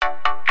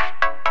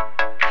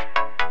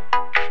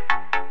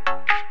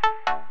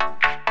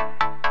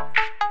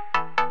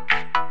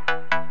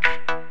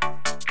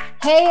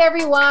Hey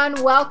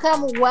everyone,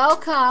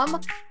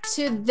 welcome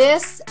to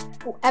this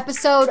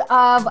episode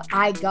of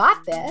I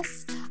Got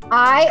This.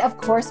 I, of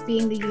course,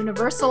 being the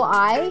universal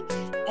I.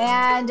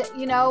 And,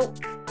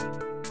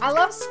 I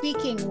love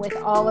speaking with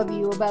all of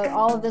you about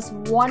all of this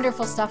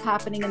wonderful stuff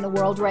happening in the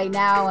world right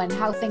now and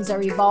how things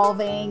are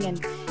evolving.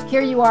 And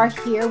here you are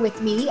here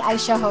with me,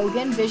 Aisha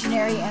Hogan,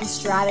 visionary and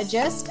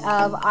strategist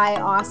of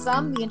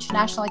iAwesome, the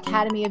International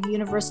Academy of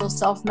Universal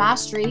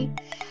Self-Mastery.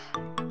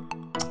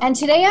 And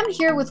today I'm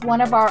here with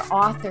one of our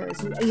authors.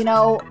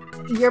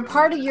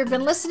 You've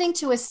been listening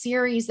to a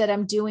series that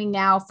I'm doing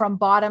now from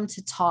bottom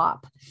to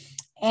top.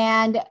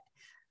 And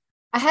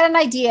I had an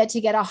idea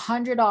to get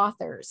 100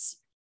 authors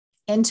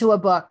into a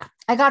book.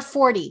 I got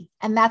 40,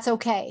 and that's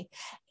okay.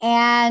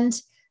 And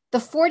the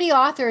 40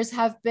 authors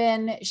have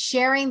been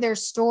sharing their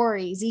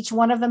stories. Each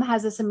one of them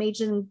has this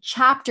amazing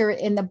chapter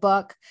in the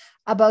book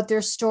about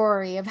their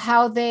story of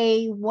how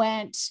they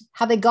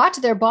got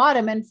to their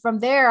bottom, and from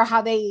there, how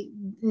they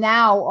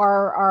now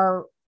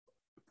are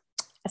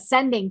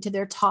ascending to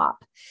their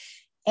top.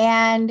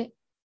 And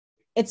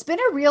it's been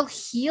a real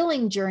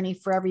healing journey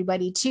for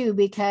everybody too,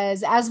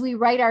 because as we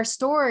write our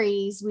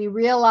stories, we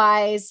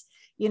realize,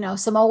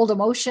 some old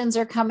emotions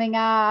are coming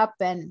up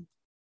and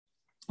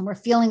we're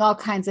feeling all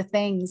kinds of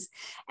things.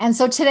 And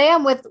so today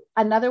I'm with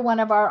another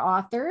one of our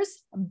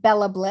authors,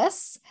 Bella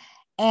Bliss,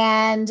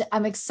 and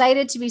I'm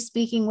excited to be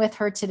speaking with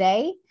her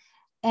today.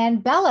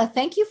 And Bella,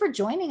 thank you for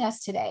joining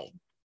us today.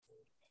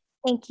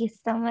 Thank you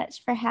so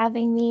much for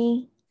having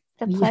me.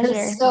 The pleasure.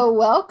 You're so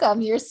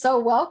welcome. You're so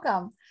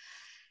welcome.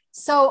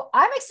 So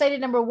I'm excited,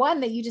 number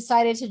one, that you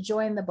decided to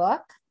join the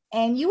book.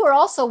 And you were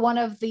also one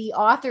of the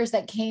authors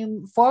that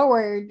came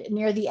forward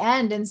near the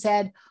end and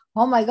said,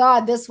 oh my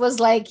God, this was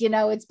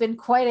it's been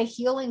quite a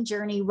healing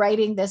journey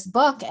writing this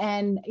book.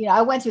 And,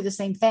 I went through the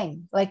same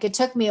thing. It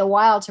took me a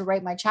while to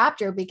write my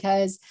chapter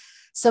because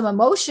some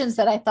emotions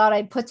that I thought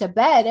I'd put to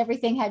bed,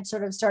 everything had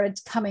sort of started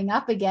coming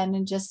up again.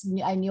 And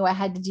I knew I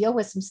had to deal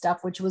with some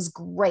stuff, which was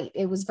great.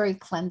 It was very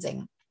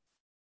cleansing.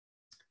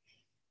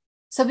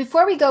 So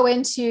before we go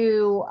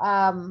into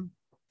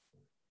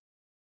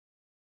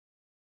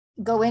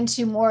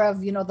more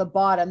of, the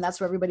bottom, that's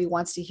what everybody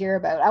wants to hear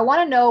about. I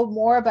want to know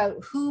more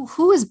about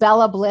who is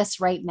Bella Bliss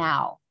right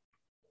now.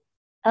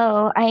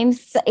 Oh, I'm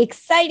so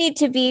excited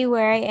to be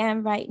where I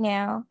am right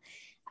now.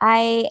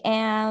 I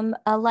am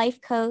a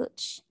life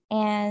coach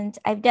and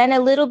I've done a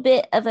little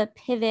bit of a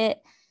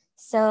pivot.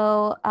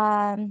 So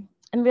I'm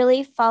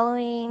really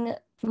following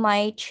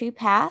my true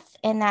path,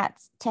 and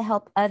that's to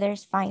help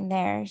others find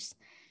theirs.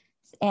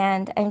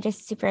 And I'm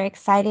just super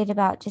excited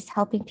about just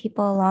helping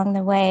people along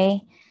the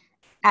way.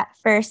 At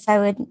first, I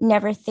would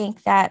never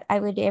think that I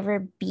would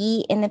ever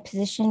be in the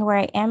position where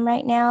I am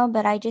right now,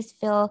 but I just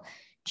feel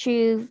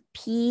true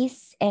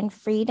peace and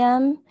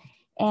freedom.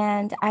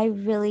 And I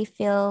really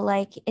feel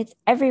like it's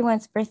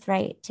everyone's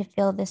birthright to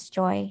feel this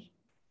joy.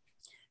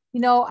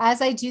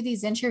 As I do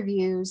these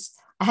interviews,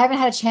 I haven't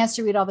had a chance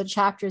to read all the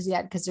chapters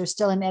yet because they're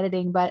still in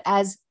editing, but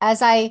as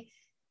I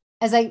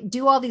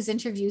do all these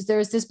interviews,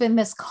 there's been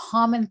this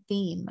common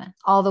theme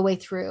all the way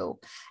through,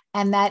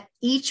 and that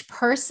each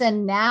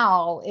person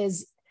now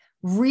is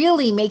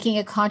really making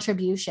a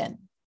contribution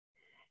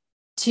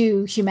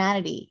to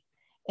humanity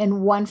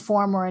in one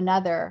form or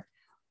another,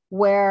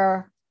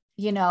 where,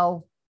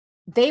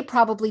 they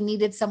probably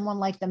needed someone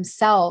like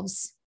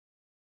themselves.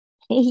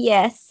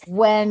 Yes.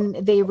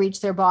 When they reach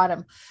their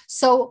bottom.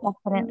 So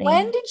definitely.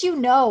 When did you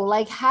know,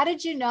 how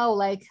did you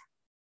know,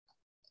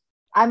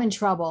 I'm in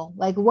trouble?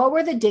 What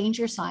were the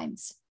danger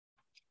signs?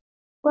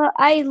 Well,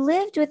 I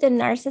lived with a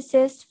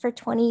narcissist for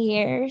 20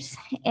 years.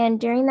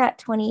 And during that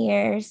 20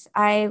 years,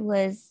 I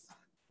was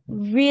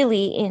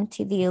really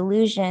into the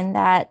illusion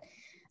that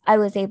I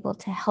was able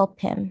to help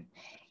him.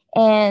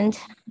 And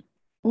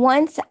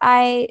once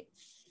I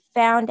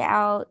found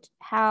out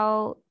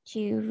how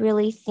to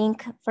really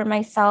think for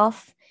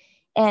myself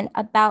and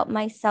about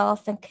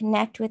myself and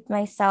connect with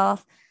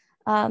myself,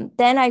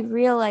 then I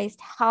realized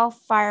how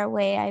far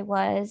away I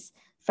was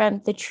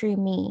from the true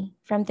me,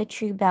 from the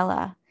true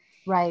Bella.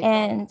 Right.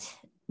 And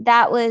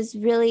that was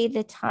really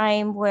the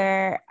time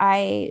where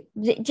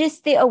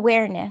just the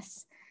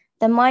awareness,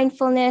 the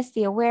mindfulness,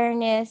 the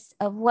awareness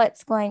of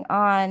what's going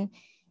on.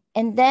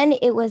 And then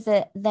it was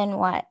then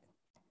what?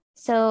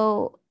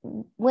 So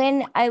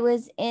when I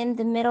was in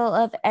the middle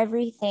of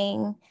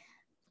everything,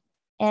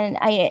 and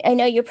I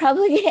know you're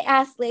probably going to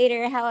ask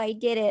later how I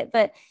did it,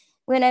 but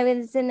when I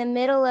was in the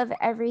middle of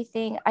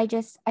everything, I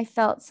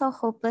felt so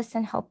hopeless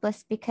and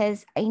helpless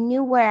because I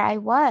knew where I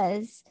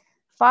was,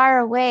 far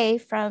away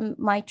from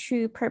my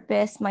true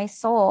purpose, my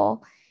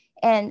soul.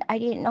 And I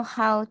didn't know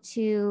how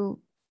to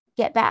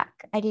get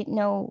back. I didn't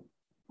know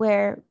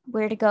where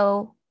to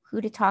go, who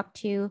to talk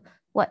to,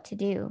 what to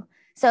do.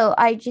 So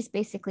I just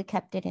basically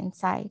kept it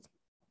inside.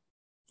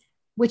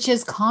 Which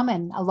is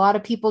common. A lot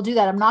of people do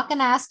that. I'm not going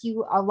to ask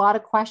you a lot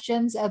of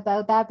questions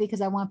about that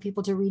because I want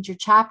people to read your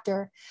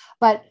chapter,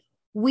 but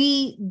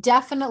we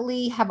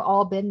definitely have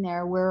all been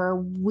there where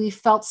we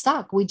felt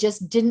stuck. We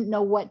just didn't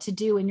know what to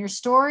do. And your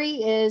story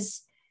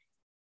is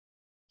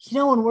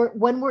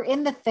when we're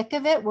in the thick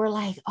of it, we're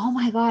like, oh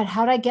my God,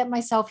 how did I get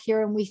myself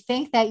here? And we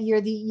think that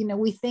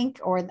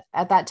or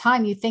at that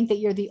time, you think that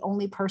you're the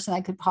only person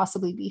that could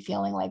possibly be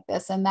feeling like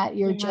this, and that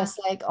you're just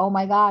like, oh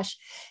my gosh.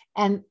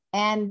 And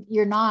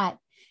you're not.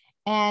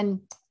 And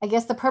I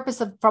guess the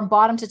purpose of From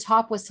Bottom to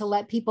Top was to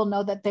let people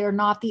know that they're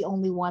not the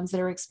only ones that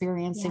are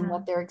experiencing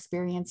what they're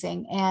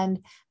experiencing,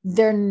 and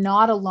they're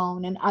not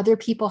alone, and other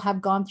people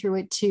have gone through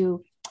it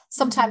too.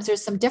 Sometimes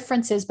there's some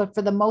differences, but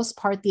for the most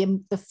part,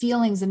 the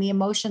feelings and the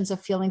emotions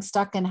of feeling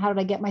stuck and how did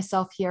I get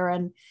myself here?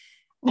 And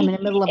I'm in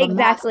the middle of a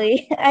mess.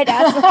 I'd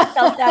ask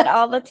myself that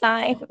all the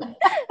time. How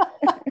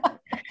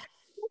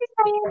did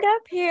I end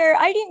up here?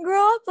 I didn't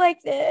grow up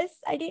like this.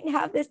 I didn't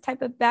have this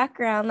type of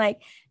background.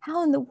 Like,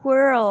 how in the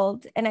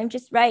world? And I'm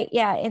just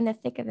in the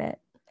thick of it.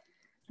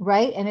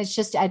 Right. And it's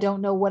just, I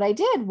don't know what I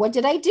did. What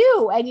did I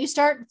do? And you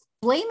start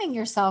blaming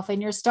yourself,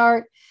 and you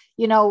start,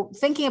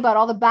 thinking about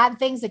all the bad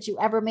things that you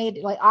ever made.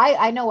 Like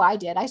I know I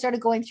did. I started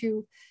going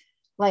through,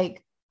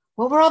 like,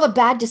 what were all the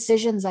bad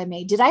decisions I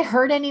made? Did I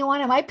hurt anyone?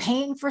 Am I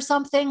paying for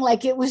something?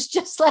 Like, it was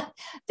just like,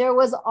 there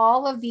was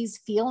all of these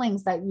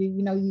feelings that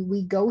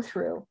we go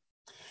through.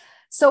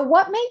 So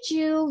what made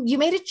you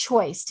made a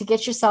choice to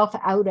get yourself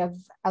out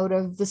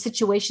of the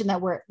situation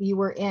that you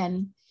were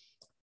in.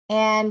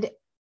 And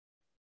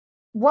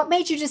what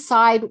made you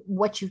decide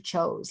what you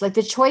chose? Like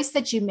the choice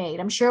that you made,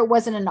 I'm sure it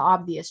wasn't an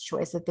obvious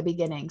choice at the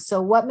beginning.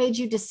 So what made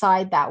you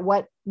decide that?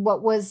 What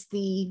was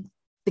the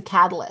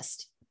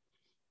catalyst?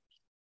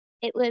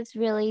 It was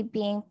really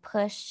being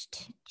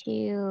pushed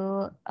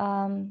to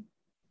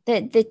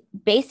the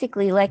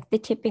basically like the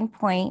tipping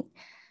point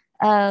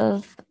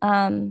of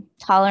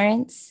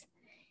tolerance.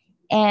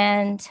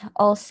 And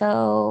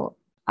also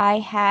I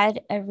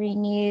had a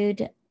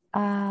renewed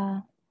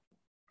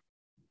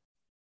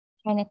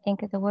trying to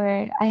think of the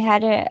word. I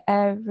had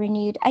a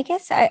renewed, I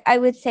guess I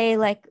would say,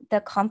 like the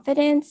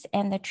confidence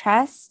and the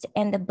trust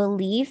and the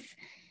belief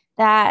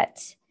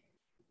that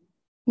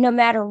no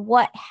matter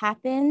what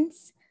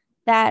happens,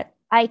 that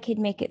I could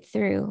make it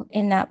through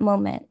in that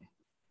moment.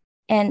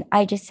 And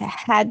I just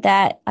had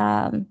that,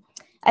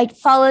 I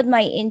followed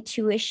my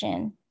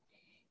intuition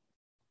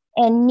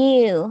and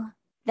knew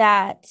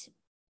that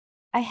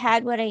I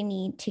had what I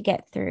need to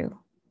get through.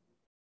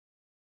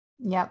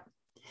 Yep.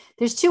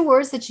 There's two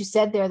words that you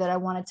said there that I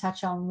want to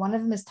touch on. One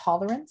of them is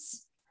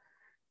tolerance,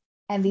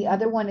 and the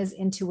other one is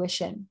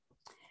intuition.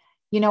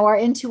 Our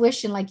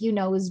intuition, like,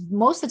 is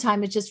most of the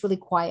time, it's just really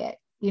quiet.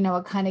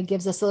 It kind of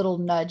gives us a little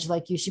nudge,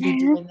 like you should be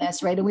doing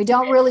this, right? And we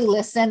don't really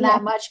listen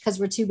that much because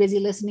we're too busy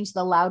listening to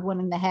the loud one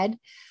in the head.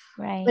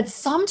 Right. But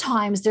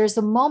sometimes there's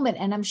a moment,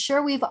 and I'm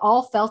sure we've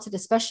all felt it,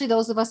 especially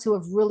those of us who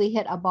have really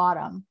hit a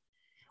bottom,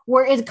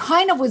 where it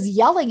kind of was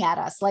yelling at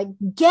us, like,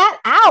 get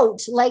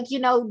out, like,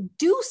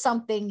 do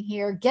something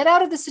here, get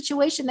out of the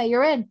situation that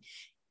you're in.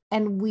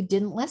 And we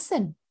didn't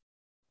listen.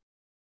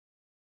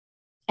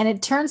 And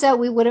it turns out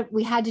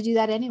we had to do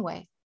that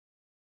anyway.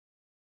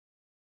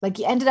 Like,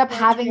 you ended up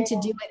having to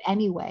do it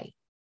anyway.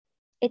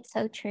 It's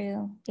so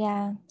true.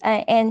 Yeah.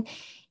 And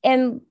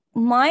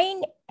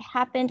mine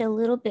happened a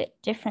little bit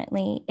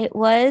differently. It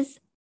was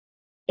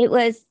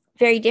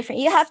very different.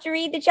 You have to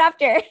read the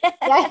chapter.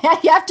 Yeah,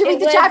 you have to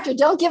read the chapter.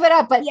 Don't give it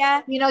up. But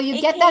you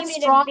get that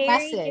strong in a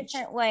very message.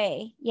 Different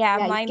way.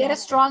 Yeah, you get a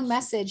strong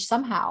message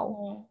somehow.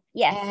 Mm-hmm.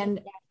 Yes.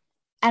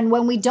 And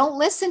when we don't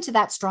listen to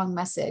that strong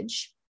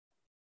message,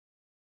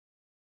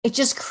 it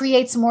just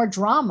creates more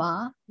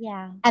drama.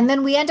 Yeah. And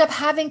then we end up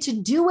having to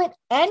do it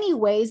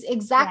anyways,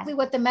 exactly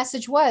what the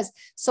message was.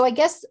 So I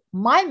guess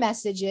my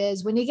message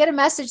is, when you get a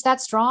message that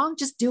strong,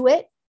 just do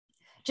it.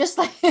 Just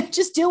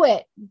do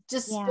it.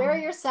 Just spare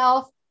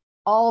yourself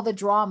all the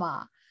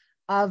drama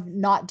of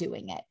not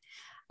doing it.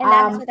 And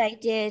that's what I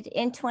did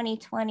in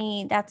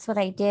 2020. That's what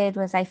I did,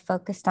 was I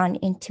focused on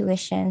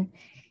intuition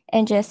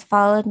and just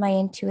followed my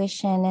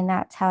intuition. And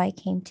that's how I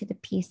came to the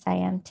peace I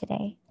am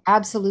today.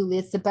 Absolutely.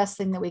 It's the best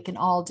thing that we can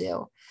all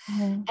do.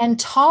 Mm-hmm. And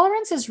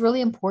tolerance is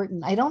really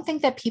important. I don't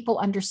think that people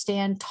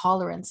understand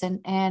tolerance.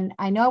 And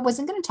I know I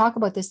wasn't going to talk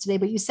about this today,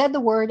 but you said the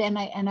word, and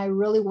I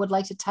really would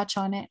like to touch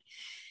on it.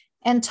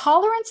 And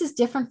tolerance is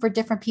different for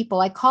different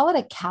people. I call it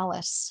a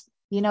callus.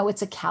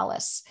 It's a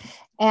callus.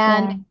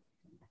 And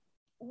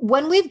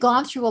when we've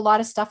gone through a lot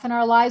of stuff in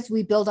our lives,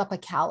 we build up a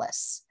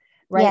callus,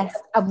 right? Yes.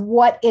 Of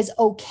what is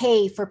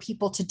okay for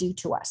people to do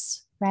to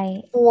us.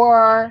 Right.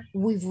 Or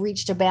we've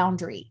reached a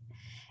boundary.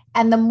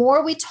 And the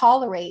more we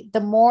tolerate, the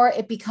more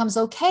it becomes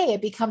okay.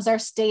 It becomes our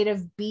state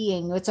of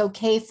being. It's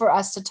okay for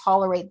us to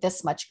tolerate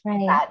this much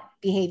bad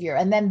behavior,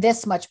 and then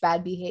this much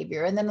bad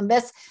behavior, and then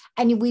this,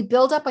 and we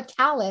build up a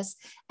callus,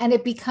 and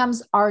it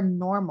becomes our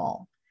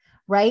normal,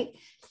 right?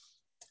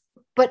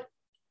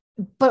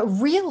 But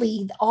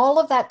really, all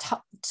of that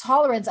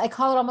tolerance, I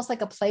call it almost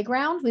like a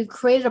playground. We've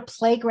created a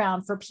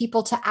playground for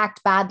people to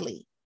act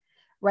badly,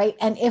 right?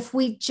 And if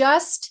we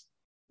just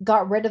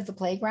got rid of the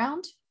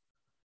playground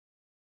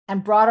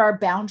and brought our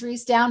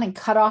boundaries down and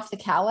cut off the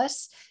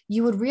callus,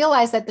 you would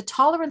realize that the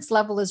tolerance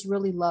level is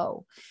really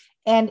low.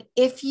 And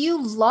if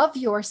you love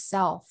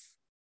yourself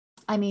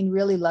I mean,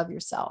 really love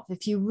yourself,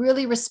 if you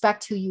really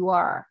respect who you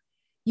are,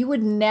 you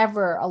would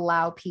never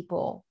allow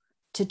people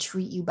to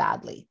treat you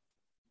badly.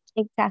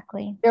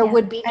 Exactly. There Yeah,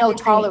 would be I no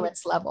agree.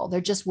 tolerance level.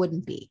 There just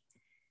wouldn't be.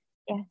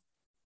 Yeah.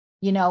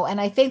 And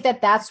I think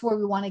that that's where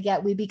we want to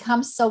get. We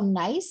become so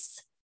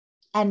nice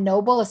and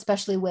noble,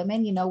 especially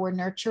women. We're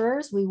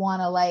nurturers. We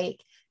want to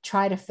like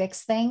try to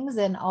fix things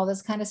and all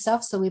this kind of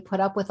stuff. So we put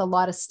up with a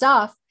lot of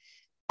stuff.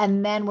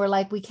 And then we're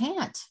like, we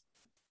can't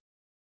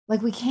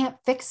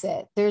fix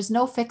it. There's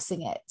no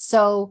fixing it.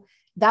 So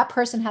that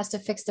person has to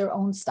fix their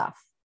own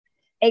stuff.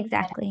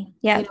 Exactly.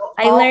 Yeah.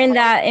 I all, learned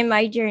that in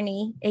my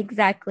journey.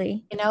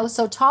 Exactly.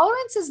 so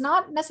tolerance is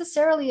not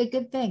necessarily a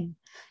good thing.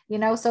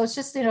 So it's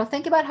just,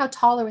 think about how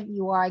tolerant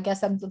you are. I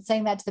guess I'm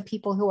saying that to the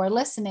people who are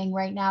listening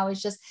right now,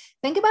 is just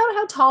think about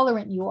how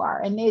tolerant you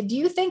are. And do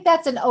you think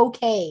that's an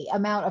okay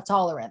amount of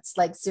tolerance?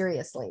 Like,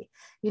 seriously,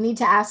 you need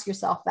to ask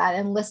yourself that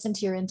and listen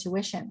to your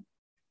intuition.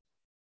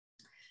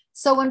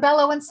 So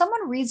when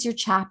someone reads your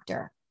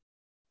chapter,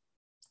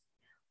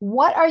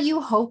 what are you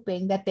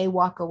hoping that they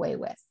walk away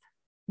with?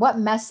 What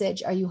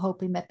message are you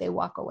hoping that they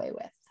walk away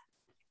with?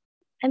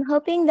 I'm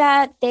hoping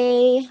that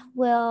they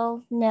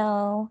will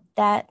know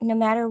that no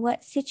matter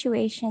what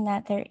situation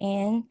that they're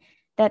in,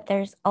 that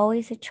there's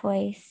always a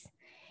choice.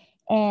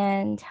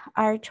 And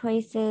our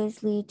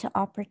choices lead to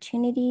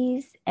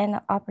opportunities, and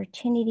the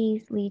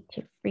opportunities lead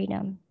to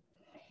freedom.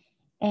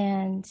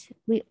 And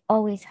we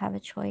always have a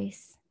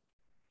choice.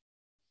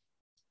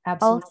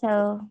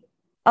 Absolutely.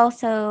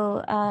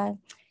 Also,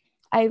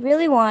 I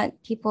really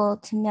want people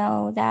to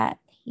know that,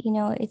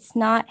 it's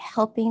not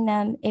helping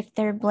them if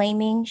they're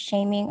blaming,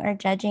 shaming, or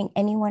judging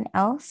anyone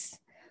else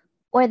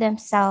or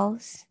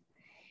themselves,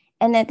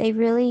 and that they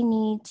really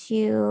need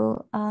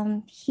to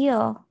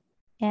heal.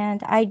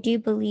 And I do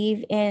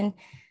believe in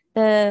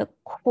what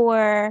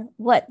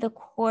the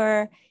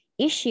core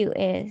issue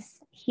is.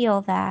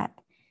 Heal that,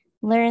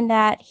 learn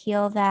that,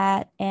 heal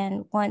that.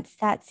 And once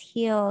that's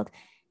healed,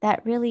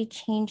 that really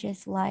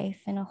changes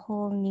life in a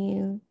whole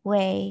new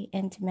way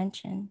and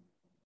dimension.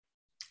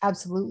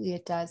 Absolutely,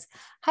 it does.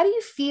 How do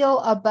you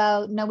feel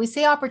about, now we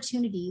say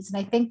opportunities, and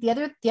I think the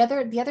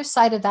other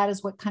side of that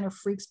is what kind of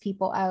freaks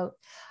people out.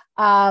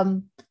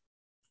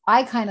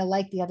 I kind of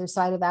like the other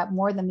side of that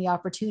more than the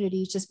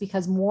opportunities, just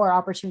because more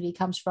opportunity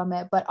comes from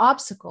it. But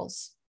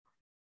obstacles.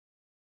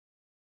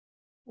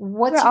 We're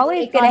What's your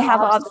always take going to on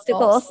have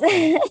obstacles?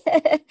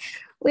 obstacles.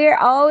 We're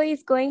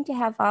always going to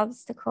have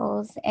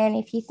obstacles. And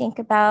if you think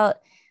about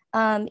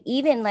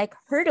even like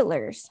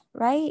hurdlers,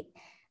 right?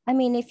 I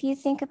mean, if you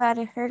think about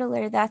a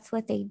hurdler, that's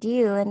what they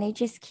do. And they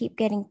just keep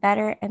getting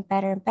better and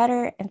better and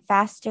better and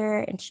faster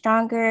and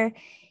stronger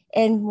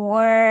and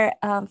more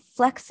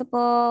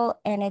flexible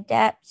and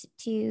adept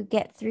to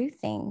get through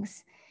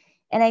things.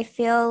 And I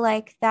feel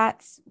like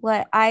that's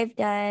what I've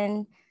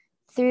done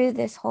through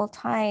this whole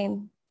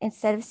time.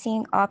 Instead of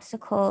seeing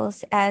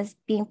obstacles as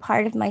being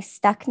part of my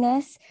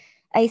stuckness,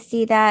 I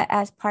see that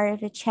as part of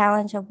the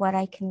challenge of what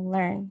I can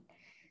learn.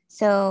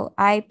 So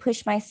I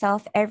push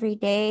myself every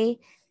day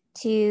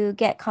to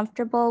get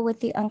comfortable with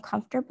the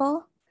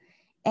uncomfortable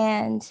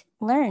and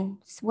learn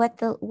what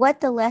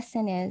the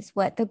lesson is,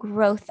 what the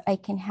growth I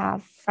can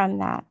have from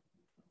that.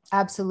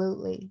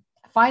 Absolutely.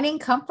 Finding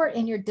comfort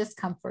in your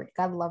discomfort.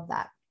 Gotta love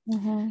that.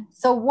 Mm-hmm.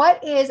 So,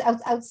 what is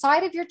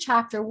outside of your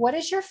chapter, what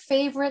is your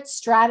favorite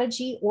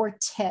strategy or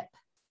tip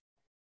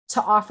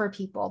to offer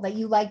people that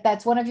you like?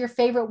 That's one of your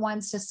favorite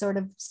ones to sort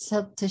of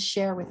to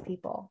share with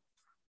people.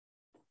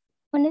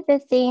 One of the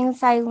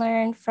things I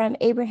learned from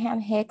Abraham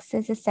Hicks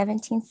is a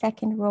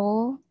 17-second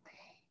rule,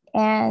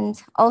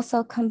 and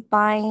also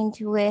combined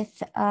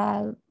with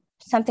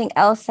something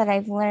else that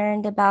I've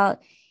learned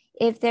about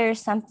if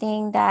there's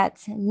something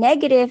that's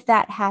negative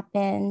that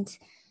happened,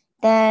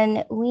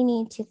 then we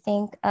need to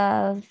think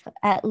of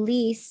at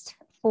least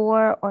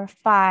 4 or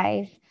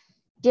 5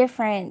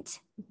 different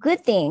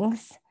good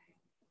things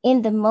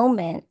in the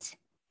moment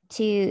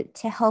to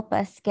help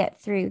us get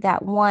through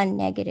that one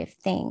negative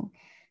thing.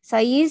 So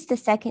I used the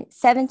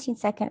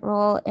 17-second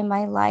rule in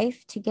my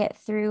life to get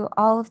through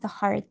all of the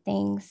hard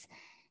things.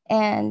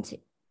 And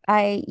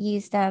I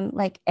use them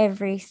like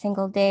every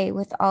single day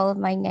with all of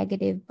my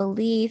negative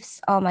beliefs,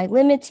 all my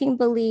limiting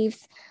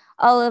beliefs,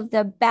 all of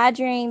the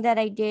badgering that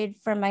I did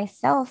for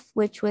myself,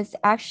 which was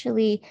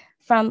actually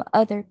from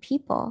other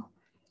people.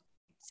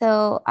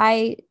 So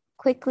I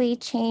quickly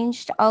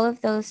changed all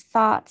of those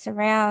thoughts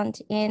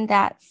around in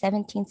that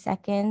 17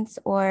 seconds,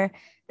 or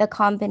the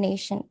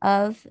combination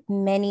of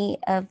many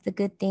of the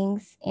good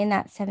things in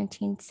that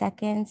 17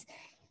 seconds.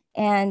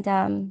 And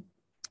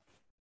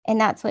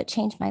that's what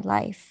changed my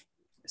life.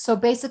 So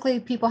basically,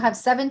 people have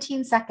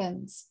 17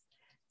 seconds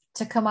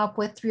to come up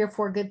with 3 or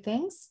 4 good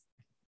things.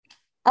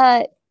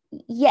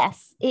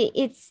 Yes,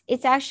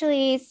 it's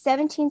actually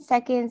 17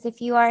 seconds.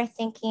 If you are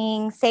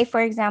thinking, say,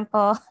 for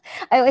example,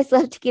 I always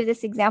love to give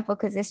this example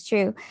because it's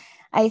true.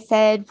 I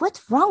said,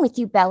 "What's wrong with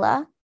you,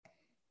 Bella?"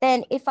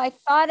 Then if I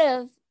thought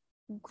of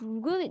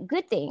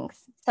good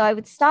things, so I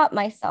would stop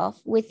myself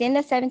within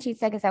the 17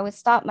 seconds. I would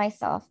stop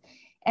myself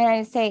and I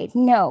would say,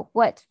 "No,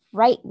 what's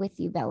right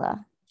with you,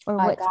 Bella?" or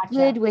I what's gotcha.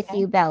 good with Okay.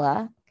 you,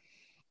 Bella.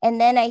 And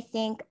then I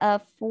think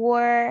of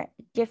 4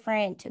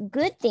 different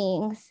good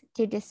things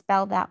to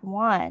dispel that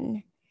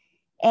one.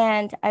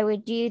 And I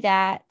would do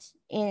that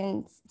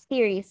in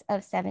series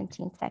of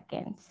 17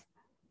 seconds.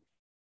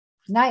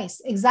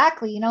 Nice.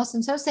 Exactly. So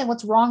instead of saying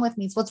what's wrong with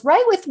me, it's what's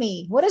right with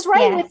me. What is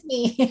right Yes. with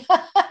me?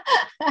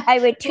 I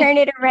would turn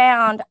it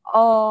around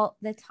all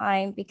the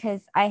time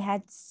because I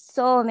had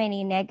so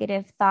many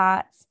negative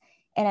thoughts,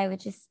 and I would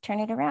just turn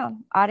it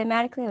around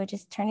automatically. I would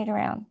just turn it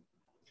around.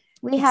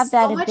 We have It's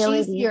that so much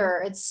ability.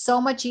 easier. It's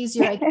so much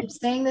easier. I keep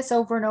saying this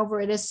over and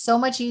over. It is so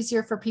much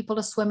easier for people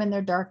to swim in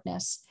their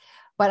darkness.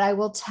 But I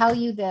will tell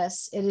you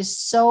this, it is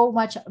so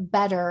much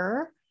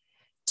better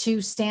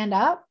to stand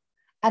up.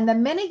 And the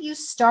minute you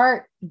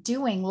start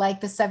doing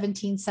like the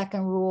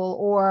 17-second rule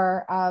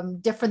or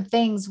different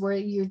things where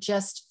you're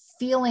just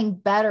feeling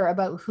better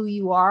about who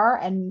you are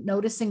and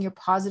noticing your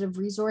positive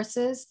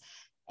resources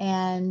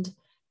and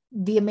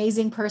the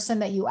amazing person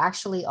that you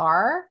actually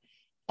are,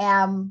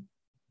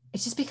 it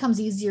just becomes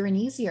easier and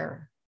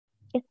easier.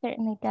 It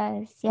certainly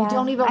does. You Yeah.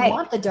 don't even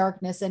want the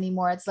darkness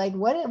anymore. It's like,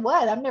 what?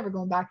 I'm never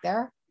going back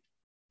there.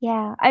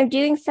 Yeah. I'm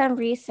doing some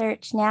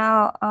research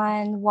now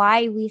on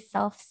why we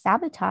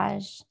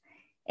self-sabotage.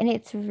 And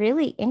it's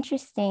really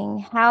interesting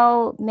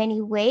how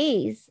many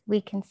ways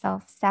we can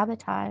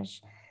self-sabotage.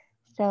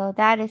 So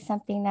that is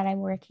something that I'm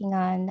working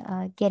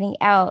on getting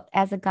out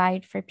as a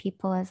guide for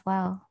people as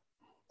well.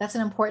 That's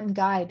an important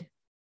guide.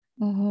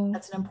 Mm-hmm.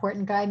 That's an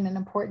important guide and an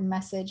important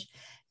message.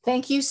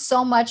 Thank you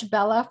so much,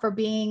 Bella, for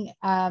being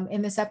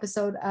in this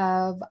episode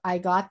of I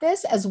Got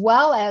This, as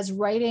well as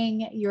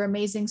writing your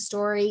amazing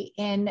story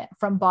in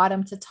From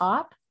Bottom to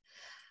Top.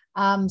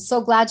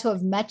 So glad to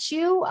have met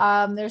you.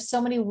 There's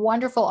so many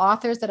wonderful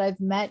authors that I've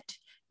met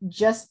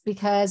just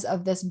because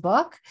of this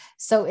book.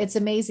 So it's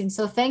amazing.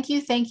 So thank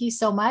you. Thank you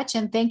so much.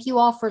 And thank you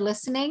all for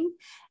listening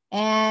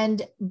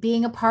and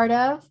being a part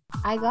of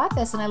I Got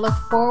This. And I look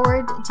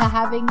forward to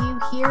having you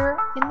here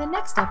in the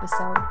next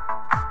episode.